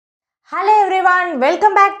Hello everyone,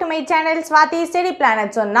 welcome back to my channel Swathy'studyplanet.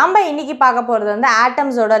 So நம்ம இன்னைக்கு பார்க்க போறது வந்து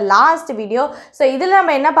atoms ஓட last video. So இதுல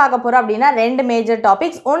நம்ம என்ன பார்க்க போறோம் அப்படினா ரெண்டு major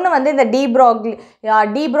topics. ஒன்னு வந்து இந்த de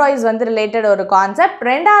Broglie's வந்து related ஒரு concept.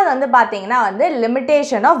 ரெண்டாவது வந்து பாத்தீங்கன்னா வந்து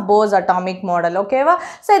limitation of Bohr's atomic model. ஓகேவா?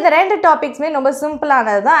 So இந்த ரெண்டு டாபிக்ஸ்மே ரொம்ப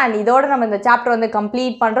சிம்பிளானது தான் and இதோட நம்ம இந்த chapter வந்து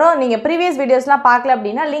complete பண்றோம். நீங்க previous videosலாம் பார்க்கல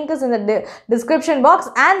அப்படினா link is in the description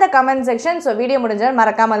box and the comment section. So video முடிஞ்சா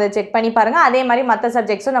மறக்காம அதை செக் பண்ணி பாருங்க. அதே மாதிரி மத்த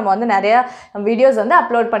சப்ஜெக்ட்ஸும் நம்ம வந்து videos வந்து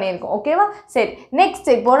upload பண்ணியிருக்கோம் ஓகேவா சரி next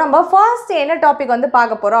இப்போ நம்ம first என்ன டாபிக் வந்து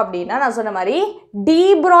பார்க்க போறோம் அப்படினா நான் சொன்ன மாதிரி de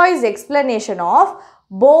Broglie's explanation of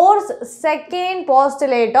Bohr's second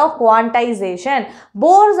postulate of quantization.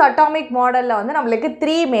 Bohr's atomic model ல வந்து நமக்கு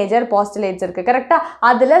 3 major postulates இருக்கு கரெக்ட்டா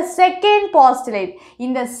அதுல second postulate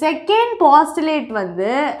இந்த second postulate வந்து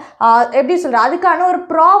எப்படி சொல்ற அதுக்கான ஒரு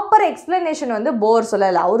proper explanation வந்து Bohr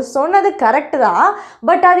சொல்லல அவர் சொன்னது கரெக்ட் தான்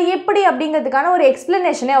பட் அது எப்படி அப்படிங்கிறதுக்கான ஒரு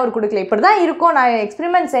எக்ஸ்பிளனேஷனே அவர் கொடுக்கல இப்படி தான் இருக்கும் நான்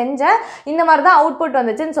எக்ஸ்பெரிமென்ட் செஞ்சேன் இந்த மாதிரி தான் அவுட்புட்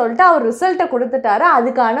வந்துச்சுன்னு சொல்லிட்டு அவர் ரிசல்ட்டை கொடுத்துட்டாரு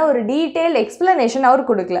அதுக்கான ஒரு டீடைல் எக்ஸ்பிளனேஷன் அவர்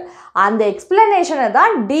கொடுக்கல அந்த எக்ஸ்பிளனேஷனை தான்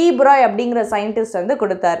de Broglie அப்படிங்கற சயின்டிஸ்ட் வந்து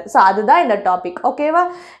கொடுத்தாரு சோ அதுதான் இந்த டாபிக் ஓகேவா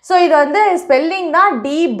சோ இது வந்து ஸ்பெல்லிங் தான்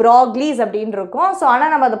de Broglie's அப்படினு இருக்கும் சோ ஆனா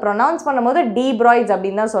நம்ம அத ப்ரோனவுன்ஸ் பண்ணும்போது de Broglie's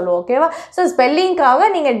அப்படினு தான் சொல்லுவோம் ஓகேவா சோ ஸ்பெல்லிங்காக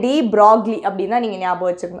நீங்க de Broglie அப்படினா நீங்க ஞாபகம்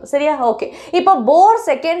வச்சுக்கணும் சரியா ஓகே இப்போ Bohr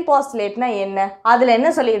செகண்ட் போஸ்டுலேட்னா என்ன அதுல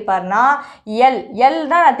என்ன சொல்லிருப்பாருனா L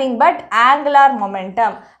தான் nothing but angular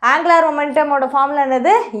momentum ஓட ஃபார்முலா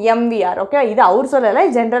என்னது mvr ஓகே இது அவர் சொல்லல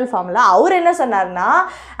ஜெனரல் ஃபார்முலா அவர் என்ன சொன்னார்னா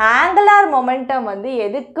angular momentum வந்து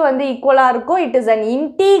எதுக்கு வந்து ஈக்குவலா இருக்கும் it is an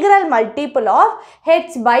integral multiple of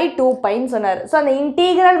h by 2 ன்னு சொன்னாரு சோ அந்த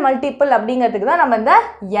integral multiple அப்படிங்கிறதுக்கு தான் நம்ம இந்த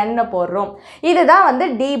n போடுறோம் இதுதான் வந்து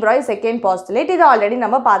de Broglie செகண்ட் போஸ்டுலேட் இது ஆல்ரெடி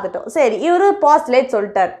நம்ம பார்த்துட்டோம் சரி இவரு போஸ்டுலேட்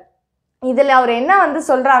சொல்லிட்டார் இதில் அவர் என்ன வந்து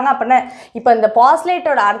சொல்கிறாங்க அப்படின்னா இப்போ இந்த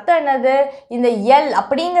போஸ்டுலேட்டோட அர்த்தம் என்னது இந்த L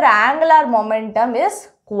அப்படிங்கிற angular momentum is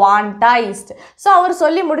quantized so அவர்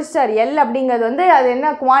சொல்லி முடிச்சார் L அப்படிங்கிறது வந்து அது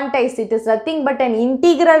என்ன quantized it is nothing but an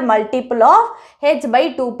integral multiple of h by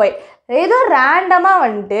 2 ஏதோ ரேண்டமா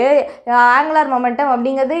வந்து angular momentum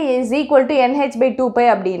அப்படிங்கிறது is equal to nh by 2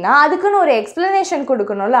 அப்படினா அதுக்குன்னு ஒரு எக்ஸ்பிளனேஷன்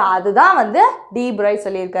கொடுக்கணும்ல அதுதான் வந்து de Broglie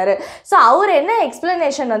சொல்லியிருக்காரு ஸோ அவர் என்ன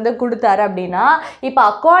எக்ஸ்பிளனேஷன் வந்து கொடுத்தாரு அப்படின்னா இப்போ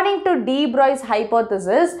according to de Broglie's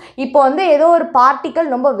hypothesis இப்போ வந்து ஏதோ ஒரு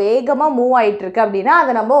பார்ட்டிக்கல் ரொம்ப வேகமாக மூவ் ஆகிட்டு இருக்கு அப்படின்னா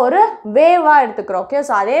அதை நம்ம ஒரு வேவாக எடுத்துக்கிறோம் ஓகே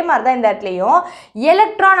ஸோ அதே மாதிரி தான் இந்த இடத்துலையும்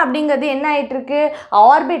எலக்ட்ரான் அப்படிங்கிறது என்ன ஆகிட்டு இருக்கு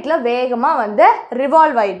ஆர்பிட்ல வேகமாக வந்து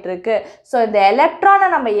ரிவால்வ் ஆகிட்டு இருக்கு ஸோ இந்த எலக்ட்ரானை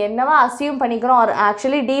நம்ம என்னவா அசியூம் பண்ணிக்கிறோம் or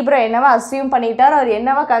actually de Broglie என்னவா அசியூம் பண்ணிட்டார் அவர்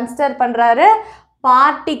என்னவா கன்சிடர் பண்றாரு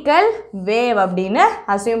பார்ட்டிக்கல் வேவ் அப்படின்னு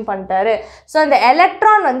அசியூம் பண்ணிட்டாரு ஸோ இந்த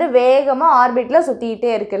எலக்ட்ரான் வந்து வேகமாக ஆர்பிட்டில்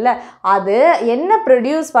சுற்றிக்கிட்டே இருக்குல்ல அது என்ன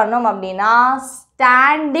ப்ரொடியூஸ் பண்ணோம் அப்படின்னா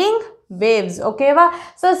ஸ்டாண்டிங் waves ஓகேவா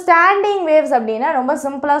ஸோ ஸ்டாண்டிங் வேவ்ஸ் அப்படின்னா ரொம்ப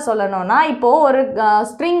சிம்பிளாக சொல்லணும்னா இப்போது ஒரு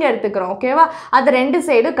ஸ்ட்ரிங் எடுத்துக்கிறோம் ஓகேவா அது ரெண்டு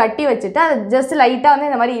சைடும் கட்டி வச்சுட்டு அது ஜஸ்ட் லைட்டாக வந்து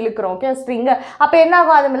இந்த மாதிரி இழுக்கிறோம் ஓகே ஸ்ட்ரிங்கை அப்போ என்ன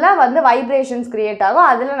ஆகும் அதுல வந்து வைப்ரேஷன்ஸ் கிரியேட் ஆகும்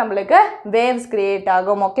அதில் நம்மளுக்கு வேவ்ஸ் கிரியேட்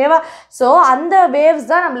ஆகும் ஓகேவா ஸோ அந்த வேவ்ஸ்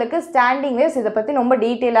தான் நம்மளுக்கு ஸ்டாண்டிங் வேவ்ஸ் இதை பற்றி ரொம்ப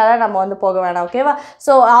டீட்டெயிலாக நம்ம வந்து போக வேணாம் ஓகேவா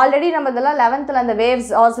ஸோ ஆல்ரெடி நம்ம இதெல்லாம் 11th அந்த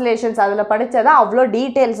வேவ்ஸ் ஆசிலேஷன்ஸ் அதில் படித்ததான் அவ்வளோ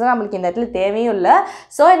டீட்டெயில்ஸ் நம்மளுக்கு இந்த இடத்துல தேவையும் இல்லை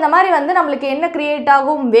ஸோ இந்த மாதிரி வந்து நம்மளுக்கு என்ன கிரியேட்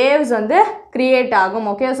ஆகும் வேவ்ஸ் வந்து கிரியேட் ஆகும்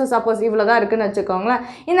ஓகே ஸோ சப்போஸ் இவ்வளோ தான் இருக்குன்னு வச்சுக்கோங்களேன்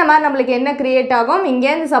இந்த மாதிரி நம்மளுக்கு என்ன கிரியேட் ஆகும்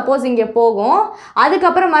இங்கேருந்து சப்போஸ் இங்கே போகும்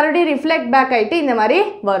அதுக்கப்புறம் மறுபடியும் ரிஃப்ளெக்ட் பேக் ஆகிட்டு இந்த மாதிரி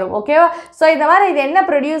வரும் ஓகேவா ஸோ இந்த மாதிரி இது என்ன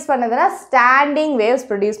ப்ரொடியூஸ் பண்ணுதுன்னா ஸ்டாண்டிங் வேவ்ஸ்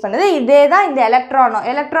ப்ரொடியூஸ் பண்ணுது இதே தான் இந்த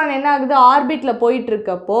எலக்ட்ரான் என்ன ஆகுது ஆர்பிட்டில் போயிட்டு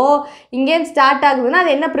இருக்கப்போ இங்கேருந்து ஸ்டார்ட் ஆகுதுன்னா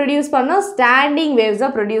அது என்ன ப்ரொடியூஸ் பண்ணும் ஸ்டாண்டிங்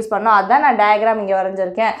வேவ்ஸாக ப்ரொடியூஸ் பண்ணும் அதுதான் நான் டயக்ராம் இங்கே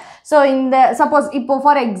வரைஞ்சிருக்கேன் ஸோ இந்த சப்போஸ் இப்போ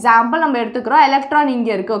ஃபார் எக்ஸாம்பிள் நம்ம எடுத்துக்கிறோம் எலக்ட்ரான்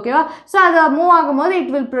இங்கே இருக்குது ஓகேவா ஸோ அது மூவ் ஆகும்போது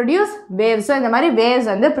it will produce waves so இந்த மாதிரி waves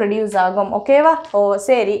வந்து ப்ரொடியூஸ் ஆகும் ஓகேவா ஓ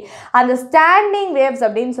சரி அந்த ஸ்டாண்டிங் வேவ்ஸ்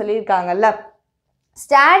அப்படின்னு சொல்லியிருக்காங்கல்ல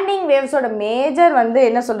ஸ்டாண்டிங் வேவ்ஸோட மேஜர் வந்து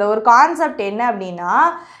என்ன சொல்ற ஒரு கான்செப்ட் என்ன அப்படின்னா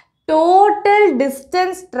total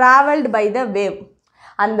distance travelled by the wave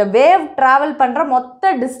அந்த வேவ் ட்ராவல் பண்ணுற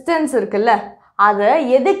மொத்த டிஸ்டன்ஸ் இருக்குல்ல அது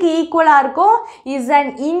எதுக்கு ஈக்குவலாக இருக்கும் is an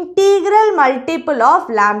integral multiple of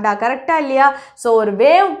lambda கரெக்டாக இல்லையா ஸோ ஒரு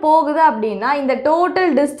வேவ் போகுது அப்படின்னா இந்த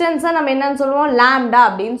டோட்டல் டிஸ்டன்ஸை நம்ம என்னன்னு சொல்லுவோம் லாம்டா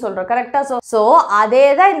அப்படின்னு சொல்கிறோம் கரெக்டாக ஸோ அதே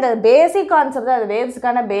தான் இந்த பேசிக் கான்செப்ட் தான் அது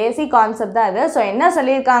வேவ்ஸுக்கான பேசிக் கான்செப்ட் தான் அது ஸோ என்ன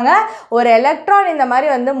சொல்லியிருக்காங்க ஒரு எலக்ட்ரான் இந்த மாதிரி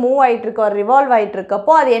வந்து மூவ் ஆகிட்டு இருக்கு ஒரு ரிவால்வ் ஆகிட்டு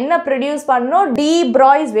இருக்கப்போ அது என்ன ப்ரொடியூஸ் பண்ணும் de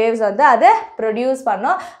Broglie's வேவ்ஸ் வந்து அதை ப்ரொடியூஸ்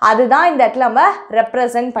பண்ணும் அதுதான் இந்த இடத்துல நம்ம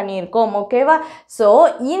ரெப்ரசன்ட் பண்ணியிருக்கோம் ஓகேவா ஸோ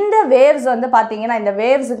இந்த வேவ்ஸ் வந்து பார்த்தீங்கன்னா இந்த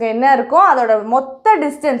வேவ்ஸுக்கு என்ன இருக்கும் அதோட மொத்த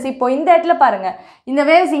டிஸ்டன்ஸ் இப்போ இந்த இடத்துல பாருங்கள் இந்த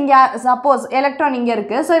வேவ்ஸ் இங்கே சப்போஸ் எலக்ட்ரான் இங்கே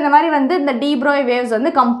இருக்குது ஸோ இந்த மாதிரி வந்து இந்த டி ப்ரோய் வேவ்ஸ்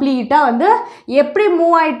வந்து கம்ப்ளீட்டாக வந்து எப்படி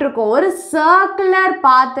மூவ் ஆகிட்டுருக்கோம் ஒரு சர்க்குலர்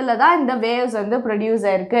பாத்தில் தான் இந்த வேவ்ஸ் வந்து ப்ரொடியூஸ்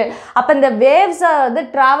ஆகிருக்கு அப்போ இந்த வேவ்ஸை வந்து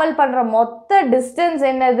ட்ராவல் பண்ணுற மொத்த டிஸ்டன்ஸ்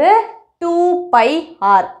என்னது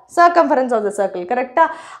 2πr circumference of the circle கரெக்டா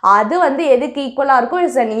அது வந்து எதுக்கு ஈக்குவலாக இருக்கும்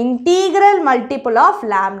it's an integral multiple of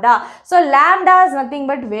lambda so lambda is nothing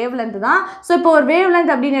but wavelength தான் ஸோ இப்போ ஒரு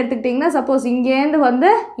wavelength அப்படின்னு எடுத்துக்கிட்டிங்கன்னா சப்போஸ் இங்கேருந்து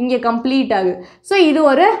வந்து இங்கே கம்ப்ளீட் ஆகுது ஸோ இது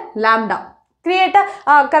ஒரு lambda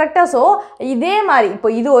கிரியேட்டாக கரெக்டாக ஸோ இதே மாதிரி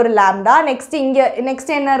இப்போ இது ஒரு lambda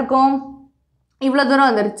நெக்ஸ்ட் என்ன இருக்கும் இவ்வளோ தூரம்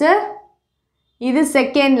வந்துருச்சு இது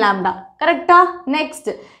செகண்ட் lambda கரெக்டா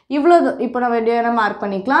நெக்ஸ்ட் இவ்வளோ இப்போ நம்ம மார்க்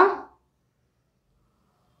பண்ணிக்கலாம்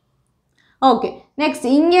ஓகே நெக்ஸ்ட்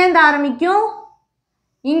இங்கேருந்து ஆரம்பிக்கும்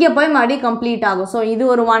இங்கே போய் மறுபடியும் கம்ப்ளீட் ஆகும் ஸோ இது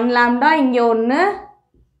ஒரு 1 lambda இங்கே ஒன்று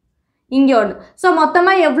இங்கே ஒன்று ஸோ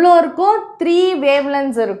மொத்தமாக எவ்வளோ இருக்கும் 3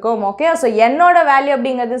 wavelengths இருக்கும் ஓகே ஸோ என்னோட வேல்யூ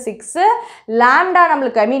அப்படிங்கிறது 6 lambda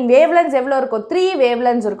நம்மளுக்கு ஐ மீன் wavelengths எவ்வளோ இருக்கும் 3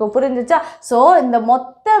 wavelengths இருக்கும் புரிஞ்சிச்சா ஸோ இந்த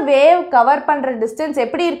மொத்த வேவ் கவர் பண்ணுற டிஸ்டன்ஸ்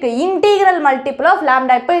எப்படி இருக்குது இன்டீக்ரல் மல்டிபிள் ஆஃப்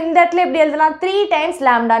lambda இப்போ இந்த இடத்துல எப்படி எழுதலாம் 3 times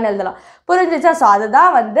lambdaன்னு எழுதலாம் புரிஞ்சிச்சா ஸோ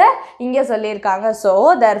அதுதான் வந்து இங்கே சொல்லியிருக்காங்க so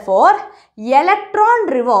therefore electron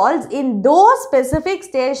revolves in those specific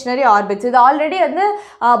stationary orbits இது ஆல்ரெடி வந்து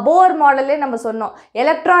போர் மாடல்லே நம்ம சொன்னோம்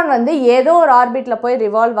எலக்ட்ரான் வந்து ஏதோ ஒரு ஆர்பிட்டில் போய்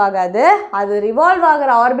ரிவால்வ் ஆகாது அது ரிவால்வ்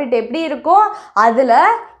ஆகிற ஆர்பிட் எப்படி இருக்கும் அதில்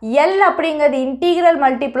L அப்படிங்கிறது இன்டீக்ரல்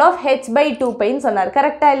மல்டிபிள் ஆஃப் h/2πன்னு சொன்னார்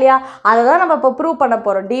கரெக்டாக இல்லையா அதை தான் நம்ம இப்போ ப்ரூவ் பண்ண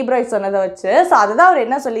போகிறோம் டி ப்ரோய் சொன்னதை வச்சு ஸோ அதுதான் அவர்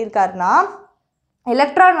என்ன சொல்லியிருக்காருன்னா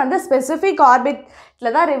எலக்ட்ரான் வந்து ஸ்பெசிஃபிக்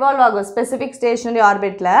ஆர்பிட்டில் தான் ரிவால்வ் ஆகும் ஸ்பெசிஃபிக் ஸ்டேஷனரி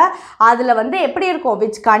ஆர்பிட்டில் அதில் வந்து எப்படி இருக்கும்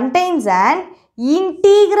which contains and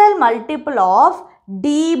integral multiple of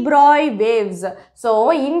D ப்ராய் waves so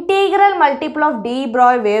integral multiple of D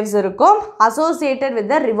ப்ராய் waves இருக்கும் அசோசியேட்டட்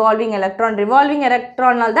வித் த ரிவால்விங்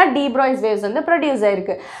எலக்ட்ரானால் தான் டி ப்ராய்ஸ் வேவ்ஸ் வந்து ப்ரொடியூஸ்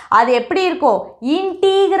ஆகிருக்கு அது எப்படி இருக்கும்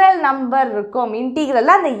இன்டீக்ரல் நம்பர் இருக்கும்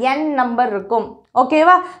இன்டீக்ரலில் அந்த n நம்பர் இருக்கும்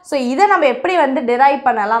ஓகேவா ஸோ இதை நம்ம எப்படி வந்து டிரைவ்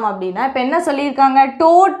பண்ணலாம் அப்படின்னா இப்போ என்ன சொல்லியிருக்காங்க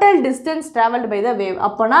total distance travelled by the wave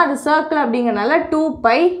அப்போனா அது சர்க்கிள் அப்படிங்கிறனால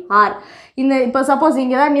 2πr இந்த இப்போ சப்போஸ்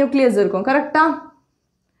இங்கே தான் நியூக்ளியஸ் இருக்கும் கரெக்டாக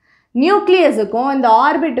நியூக்ளியஸுக்கும் இந்த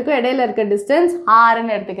ஆர்பிட்டுக்கும் இடையில இருக்க டிஸ்டன்ஸ்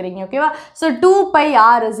ஆர்ன்னு எடுத்துக்கிறீங்க ஓகேவா so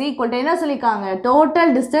 2πr is equal to என்ன சொல்லியிருக்காங்க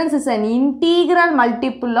total distance is an integral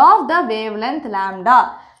multiple of the wavelength lambda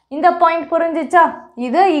இந்த பாயிண்ட் புரிஞ்சிச்சா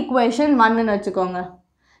இது ஈக்குவேஷன் 1ன்னு வச்சுக்கோங்க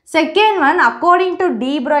second one according to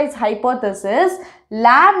D ப்ராய்ஸ் hypothesis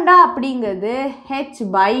lambda அப்படிங்கிறது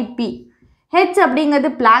h/p h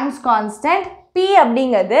அப்படிங்கிறது பிளாங்க்ஸ் கான்ஸ்டன்ட் p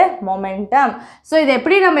அப்படிங்கிறது மொமெண்டம் ஸோ இது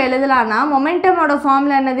எப்படி நம்ம எழுதலாம்னா மொமெண்டமோட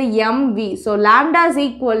ஃபார்முலா என்னது mv so lambda is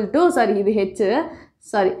equal to இது h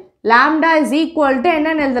lambda is equal to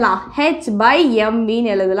என்னன்னு எழுதலாம் h/mvன்னு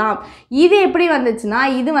எழுதலாம் இது எப்படி வந்துச்சுன்னா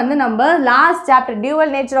இது வந்து நம்ம last chapter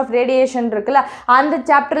dual nature of radiation இருக்குல்ல அந்த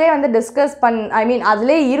சாப்டர்லேயே வந்து டிஸ்கஸ் ஐ மீன்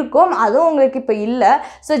அதிலே இருக்கும் அதுவும் உங்களுக்கு இப்போ இல்லை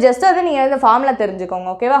ஸோ ஜஸ்ட் அதை நீங்கள் வந்து ஃபார்முலா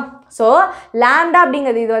தெரிஞ்சுக்கோங்க ஓகேவா ஸோ lambda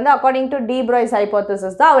அப்படிங்கிறது இது வந்து அக்கார்டிங் டு டி ப்ராய்ஸ்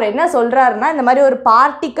ஹைப்போதசிஸ் தான் அவர் என்ன சொல்கிறாருன்னா இந்த மாதிரி ஒரு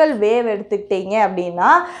பார்ட்டிக்கல் வேவ் எடுத்துக்கிட்டீங்க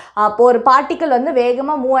அப்படின்னா அப்போ ஒரு பார்ட்டிக்கல் வந்து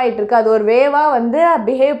வேகமாக மூவ் ஆகிட்டு இருக்கு அது ஒரு வேவாக வந்து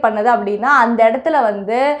பிஹேவ் பண்ணுது அப்படின்னா அந்த இடத்துல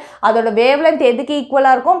வந்து அதோட வேவ்லென்த் எதுக்கு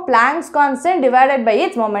ஈக்குவலாக இருக்கும் blanks constant divided by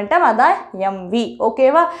it's momentum அதான் mv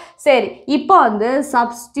ஓகேவா சரி இப்போ வந்து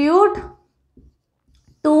சப்ஸ்டியூட்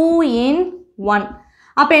 2 in 1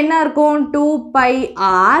 அப்போ என்ன இருக்கும்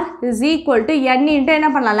 2πr is equal to n into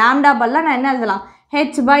என்ன பண்ணலாம் lambda பதிலாக நான் என்ன எழுதலாம்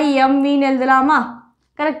h/mvன்னு எழுதலாமா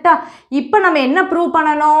கரெக்டாக இப்போ நம்ம என்ன ப்ரூவ்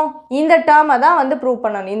பண்ணணும் இந்த டேர்மை தான் வந்து ப்ரூவ்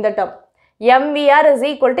பண்ணணும் இந்த term mvr is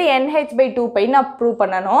equal to nh/2π நான் ப்ரூவ்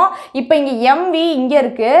பண்ணணும் இப்போ இங்கே mv இங்கே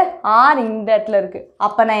இருக்குது r இந்த இடத்துல இருக்குது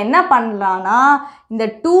அப்போ நான் என்ன பண்ணலான்னா இந்த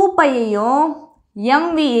 2πயையும்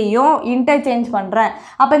mvயையும் இன்டர்சேஞ்ச் பண்ணுறேன்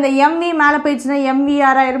அப்போ இந்த mv மேலே போயிடுச்சுன்னா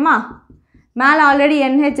mvr ஆயிருமா மேலே ஆல்ரெடி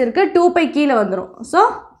nh இருக்குது 2π கீழே வந்துடும் ஸோ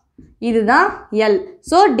இதுதான் L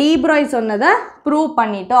ஸோ டி ப்ராய் சொன்னதை ப்ரூவ்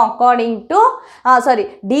பண்ணிட்டோம் அக்கார்டிங் டு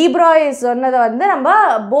டி ப்ராய் சொன்னதை வந்து நம்ம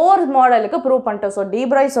போர் மாடலுக்கு ப்ரூவ் பண்ணிட்டோம் ஸோ டி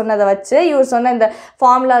ப்ராய் சொன்னதை வச்சு இவர் சொன்ன இந்த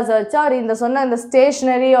ஃபார்முலாஸை வச்சு அவர் இந்த சொன்ன இந்த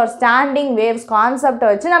ஸ்டேஷ்னரி ஒரு ஸ்டாண்டிங் வேவ்ஸ் கான்செப்டை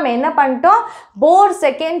வச்சு நம்ம என்ன பண்ணிட்டோம் போர்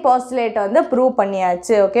செகண்ட் பாஸ்டுலேட்டை வந்து ப்ரூவ்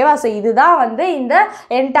பண்ணியாச்சு ஓகேவா ஸோ இதுதான் வந்து இந்த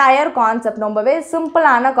என்டையர் கான்செப்ட் ரொம்பவே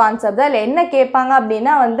சிம்பிளான கான்செப்ட் தான் இல்லை என்ன கேட்பாங்க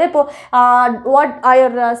அப்படின்னா வந்து இப்போது what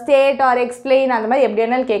are state R explain அந்த மாதிரி எப்படி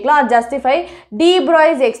வேணாலும் கேட்கலாம் justify de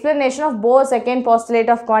Broglie's explanation of Bohr second second postulate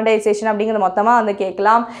of குவாண்டைசேஷன் அப்படிங்கிறது மொத்தமாக வந்து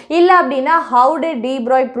கேட்கலாம். இல்லை அப்படின்னா how did D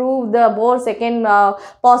ப்ராய் prove the four second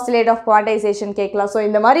postulate of குவாண்டைசேஷன் கேட்கலாம். ஸோ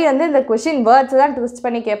இந்த மாதிரி வந்து இந்த கொஷின் வேர்ட்ஸ் தான் ட்விஸ்ட்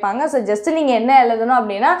பண்ணி கேட்பாங்க. ஸோ ஜஸ்ட் நீங்கள் என்ன எழுதணும்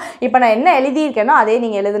அப்படின்னா இப்போ நான் என்ன எழுதியிருக்கேனோ அதே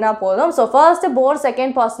நீங்கள் எழுதுனா போதும். So first four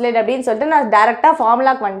second postulate அப்படின்னு சொல்லிட்டு நான் டேரெக்டாக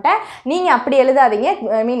ஃபார்முலாக்கு வந்துட்டேன். நீங்கள் அப்படி எழுதாதீங்க.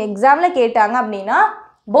 ஐ மீன் எக்ஸாமில் கேட்டாங்க அப்படின்னா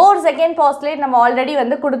போர் செகண்ட் பாஸ்டுலேட் நம்ம ஆல்ரெடி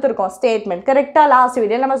வந்து கொடுத்துருக்கோம் ஸ்டேட்மெண்ட் கரெக்டாக லாஸ்ட்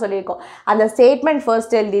வீடியோ நம்ம சொல்லியிருக்கோம். அந்த ஸ்டேட்மெண்ட்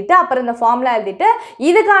ஃபர்ஸ்ட் எழுதிட்டு அப்புறம் இந்த ஃபார்முலா எழுதிட்டு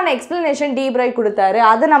இதுக்கான எக்ஸ்ப்ளனேஷன் டி ப்ராய் கொடுத்தாரு.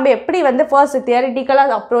 அது நம்ம எப்படி வந்து ஃபர்ஸ்ட்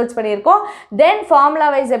தியரிட்டிக்கலாக அப்ரோச் பண்ணியிருக்கோம், தென் ஃபார்முலா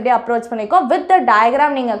வைஸ் எப்படி அப்ரோச் பண்ணியிருக்கோம், வித் த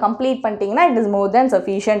டயக்ராம் நீங்கள் கம்ப்ளீட் பண்ணிட்டீங்கன்னா it is more then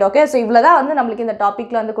sufficient. Okay, so இவ்வளோ தான் வந்து நம்மளுக்கு இந்த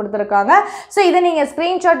டாப்பிக்கில் வந்து கொடுத்துருக்காங்க. ஸோ இதை நீங்கள்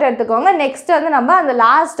ஸ்க்ரீன்ஷாட் எடுத்துக்கோங்க. நெக்ஸ்ட் வந்து நம்ம அந்த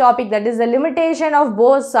last topic that is the limitation of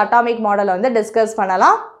force atomic மாடலை வந்து டிஸ்கஸ்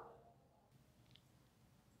பண்ணலாம்.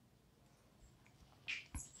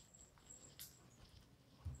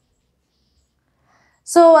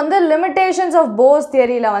 ஸோ வந்து லிமிடேஷன்ஸ் ஆஃப் போர்ஸ்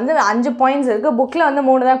தியரியில் வந்து 5 பாயிண்ட்ஸ் இருக்குது. புக்கில் வந்து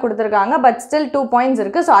 3 தான் கொடுத்துருக்காங்க, பட் ஸ்டில் 2 பாயிண்ட்ஸ்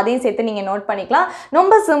இருக்குது. ஸோ அதையும் சேர்த்து நீங்கள் நோட் பண்ணிக்கலாம்.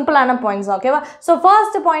 ரொம்ப சிம்பிளான பாயிண்ட்ஸ். ஓகேவா? ஸோ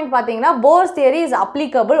ஃபர்ஸ்ட் பாயிண்ட் பார்த்தீங்கன்னா force theory is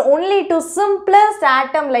applicable only to simplest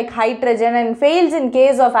atom like hydrogen and fails in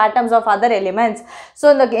case of atoms of other elements.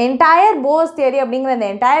 So இந்த என்டையர் போர்ஸ் தியரி அப்படிங்கிற இந்த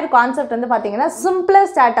என்டையர் கான்செப்ட் வந்து பார்த்தீங்கன்னா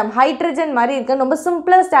சிம்பிளஸ்ட் ஆட்டம் ஹைட்ரஜன் மாதிரி இருக்குது. ரொம்ப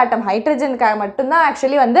சிம்பிளஸ்ட் ஆட்டம் ஹைட்ரஜனுக்காக மட்டும்தான்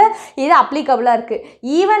ஆக்சுவலி வந்து இது அப்ளிகபிளாக இருக்குது.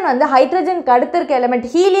 ஈவன் வந்து ஹைட்ரஜனுக்கு அடுத்து இருக்க எலிமெண்ட்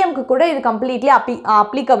ஹீலியம்க்கு கூட இது கம்ப்ளீட்லி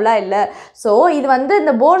அப்ளிகபிளாக இல்லை. ஸோ இது வந்து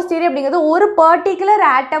இந்த போர்ஸ் தியரி அப்படிங்கிறது ஒரு பர்டிகுலர்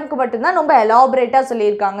ஆட்டம்க்கு மட்டும்தான் ரொம்ப எலாபரேட்டாக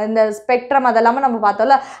சொல்லியிருக்காங்க. இந்த ஸ்பெக்ட்ரம் அதெல்லாமல் நம்ம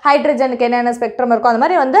பார்த்தோம்ல, ஹைட்ரஜனுக்கு என்னென்ன ஸ்பெக்ட்ரம் இருக்கும் அந்த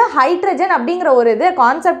மாதிரி வந்து ஹைட்ரஜன் அப்படிங்கிற ஒரு இது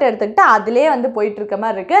கான்செப்ட் எடுத்துக்கிட்டு அதிலே வந்து போயிட்டு இருக்க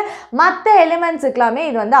மாதிரி இருக்குது. மற்ற எலிமெண்ட்ஸுக்கெல்லாமே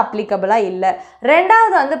இது வந்து அப்ளிகபிளாக இல்லை.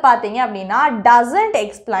 ரெண்டாவது வந்து பார்த்தீங்க அப்படின்னா doesn't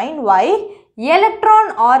explain why electron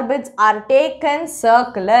orbits are taken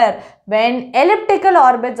circular when elliptical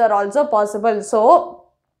orbits are also possible. So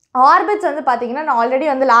orbits வந்து பார்த்தீங்கன்னா நான் ஆல்ரெடி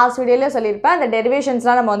வந்து லாஸ்ட் வீடியோவில் சொல்லியிருப்பேன், அந்த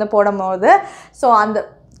டெரிவேஷன்ஸ்லாம் நம்ம வந்து போடும்போது. ஸோ அந்த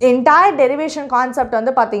என்டையர் டெரிவேஷன் கான்செப்ட்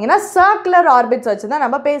வந்து பார்த்தீங்கன்னா சர்க்குலர் ஆர்பிட்ஸ் வச்சு தான்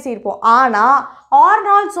நம்ம பேசியிருப்போம். ஆனால்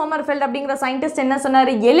ஆர்னால்ட் சோமர்ஃபெல்ட் அப்படிங்கிற சயின்டிஸ்ட் என்ன சொன்னார்,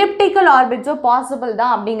 எலிப்டிக்கல் ஆர்பிட்ஸும் பாசிபிள்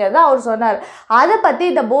தான் அப்படிங்கிறத அவர் சொன்னார். அதை பற்றி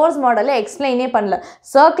இந்த போர்ஸ் மாடலை எக்ஸ்பிளைனே பண்ணல.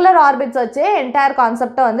 சர்க்குலர் ஆர்பிட்ஸ் வச்சு என்டையர்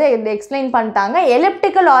கான்செப்டை வந்து எக்ஸ்பிளைன் பண்ணிட்டாங்க.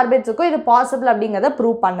 எலிப்டிக்கல் ஆர்பிட்ஸுக்கும் இது பாசிபிள் அப்படிங்கிறத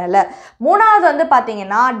ப்ரூவ் பண்ணலை. மூணாவது வந்து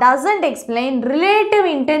பார்த்தீங்கன்னா doesn't explain relative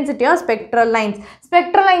intensity of spectral lines.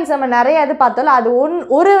 Spectral lines நம்ம நிறைய இது பார்த்தோம்ல, அது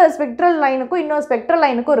ஒரு ஸ்பெக்ட்ரல் லைனுக்கும் இன்னொரு ஸ்பெக்ட்ரல்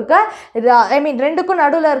லைனுக்கும் இருக்க ஐ மீன் ரெண்டுக்கும்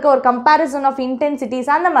நடுவில் இருக்க ஒரு கம்பேரிசன் ஆஃப்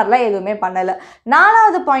இன்டென்சிட்டிஸ் அந்த மாதிரிலாம் எதுவுமே பண்ணலை.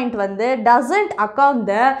 நாலாவது பாயிண்ட் வந்து doesn't account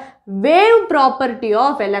the wave property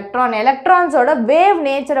of electron. எலக்ட்ரான்ஸோட wave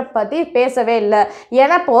நேச்சரை பற்றி பேசவே இல்லை.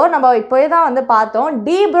 ஏன்னப்போ நம்ம இப்போயே தான் வந்து பார்த்தோம்,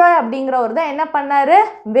 டி ப்ராய் அப்படிங்கிறவர் தான் என்ன பண்ணார்,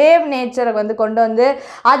 வேவ் நேச்சரை வந்து கொண்டு வந்து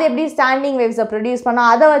அது எப்படி ஸ்டாண்டிங் வேவ்ஸை ப்ரொடியூஸ்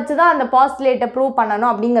பண்ணோம், அதை வச்சு தான் அந்த பாஸ்டுலேட்டை ப்ரூவ்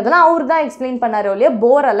பண்ணணும் அப்படிங்கிறதுலாம் அவர் தான் எக்ஸ்பிளைன் பண்ணார் இல்லையா,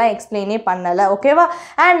 போரெல்லாம் எக்ஸ்பிளைனே பண்ணலை. ஓகேவா?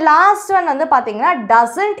 அண்ட் லாஸ்ட் ஒன் வந்து பார்த்தீங்கன்னா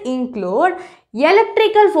doesn't include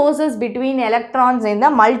electrical forces between electrons in the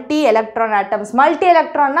multi electron atoms. Multi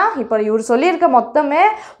எலக்ட்ரான்னா இப்போ இவர் சொல்லியிருக்க மொத்தமே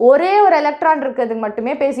ஒரே ஒரு எலக்ட்ரான் இருக்கிறதுக்கு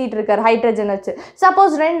மட்டுமே பேசிகிட்டு இருக்கார் ஹைட்ரஜன் வச்சு.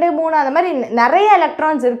 சப்போஸ் 2, 3 அந்த மாதிரி நிறைய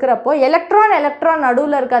எலக்ட்ரான்ஸ் இருக்கிறப்போ எலக்ட்ரான்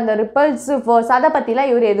நடுவில் இருக்க அந்த ரிப்பல்சிவ் ஃபோர்ஸ் அதை பற்றிலாம்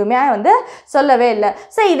இவர் எதுவுமே வந்து சொல்லவே இல்லை.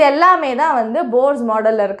 ஸோ இது எல்லாமே தான் வந்து போர்ஸ்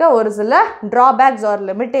மாடலில் இருக்க ஒரு சில drawbacks R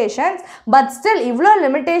limitations. But still இவ்வளோ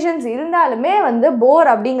லிமிட்டேஷன்ஸ் இருந்தாலுமே வந்து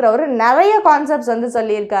போர் அப்படிங்கிற ஒரு நிறைய கான்செப்ட்ஸ் வந்து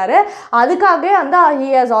சொல்லியிருக்காரு. அதுக்காக வந்து he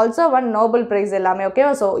has also won Nobel Prize எல்லாமே. ஓகே,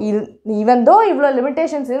 ஸோ even though இவ்வளோ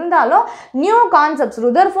லிமிட்டேஷன்ஸ் இருந்தாலும் நியூ கான்செப்ட்ஸ்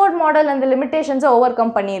ருதர்ஃபோர்ட் மாடல் அந்த லிமிட்டேஷன்ஸை ஓவர்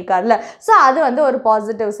கம் பண்ணியிருக்காருல்ல, ஸோ அது வந்து ஒரு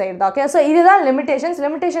பாசிட்டிவ் சைடு தான். ஓகே, ஸோ இதுதான்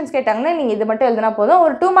லிமிட்டேஷன்ஸ் கேட்டாங்கன்னா நீங்கள் இது மட்டும் எழுதினா போதும்.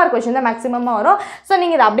 ஒரு 2 மார்க் கொஸ்டின் தான் மேக்ஸிமமாக வரும். ஸோ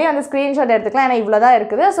நீங்கள் இதை அப்படியே வந்து ஸ்க்ரீன்ஷாட் எடுத்துக்கலாம், ஏன்னா இவ்வளோ தான்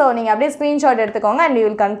இருக்குது. ஸோ நீங்கள் அப்படியே ஸ்க்ரீன்ஷாட் எடுத்துக்கோங்க and you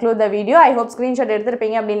will conclude the video. I hope screenshot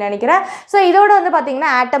எடுத்துருப்பீங்க அப்படின்னு நினைக்கிறேன். ஸோ இதோட வந்து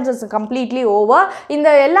பார்த்தீங்கன்னா ஆட்டம்ஸ் இஸ் கம்ப்ளீட்லி ஓவர்.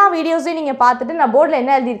 இந்த எல்லா வீடியோஸையும் நீங்கள் பார்த்துட்டு நான் போர்டில்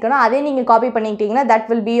என்ன எழுதியிருக்கேனோ அதே நீங்கள் copy பண்ணிக்கிட்டீங்கன்னா that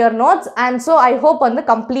will be your notes. And so I hope வந்து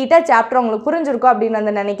கம்ப்ளீட்டாக சாப்டர் உங்களுக்கு புரிஞ்சிருக்கும் அப்படின்னு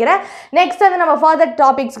வந்து நினைக்கிறேன். நெக்ஸ்ட் வந்து நம்ம ஃபர்தர்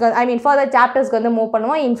டாபிக்ஸ்க்கு ஃபர்தர் சாப்டர்ஸ்க்கு வந்து மூவ்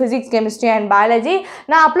பண்ணுவோம் இன் ஃபிசிக்ஸ், கெமிஸ்ட்ரி அண்ட் பயாலஜி.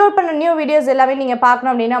 நான் அப்லோட் பண்ண நியூ வீடியோஸ் எல்லாமே நீங்கள்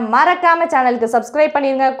பார்க்கணும் அப்படின்னா மறக்காம சேனலுக்கு சப்ஸ்கிரைப்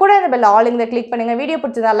பண்ணிடுங்க. கூட இந்த பெல் ஆலிங் கிளிக் பண்ணுங்க. வீடியோ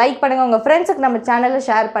பிடிச்சதா லைக் பண்ணுங்க, உங்கள் ஃப்ரெண்ட்ஸுக்கு நம்ம சேனலை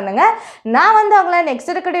ஷேர் பண்ணுங்க. நான் வந்து அவங்கள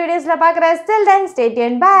நெக்ஸ்ட் இருக்கிற வீடியோஸில் பார்க்குறேன். Still then, stay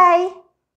tuned. Bye.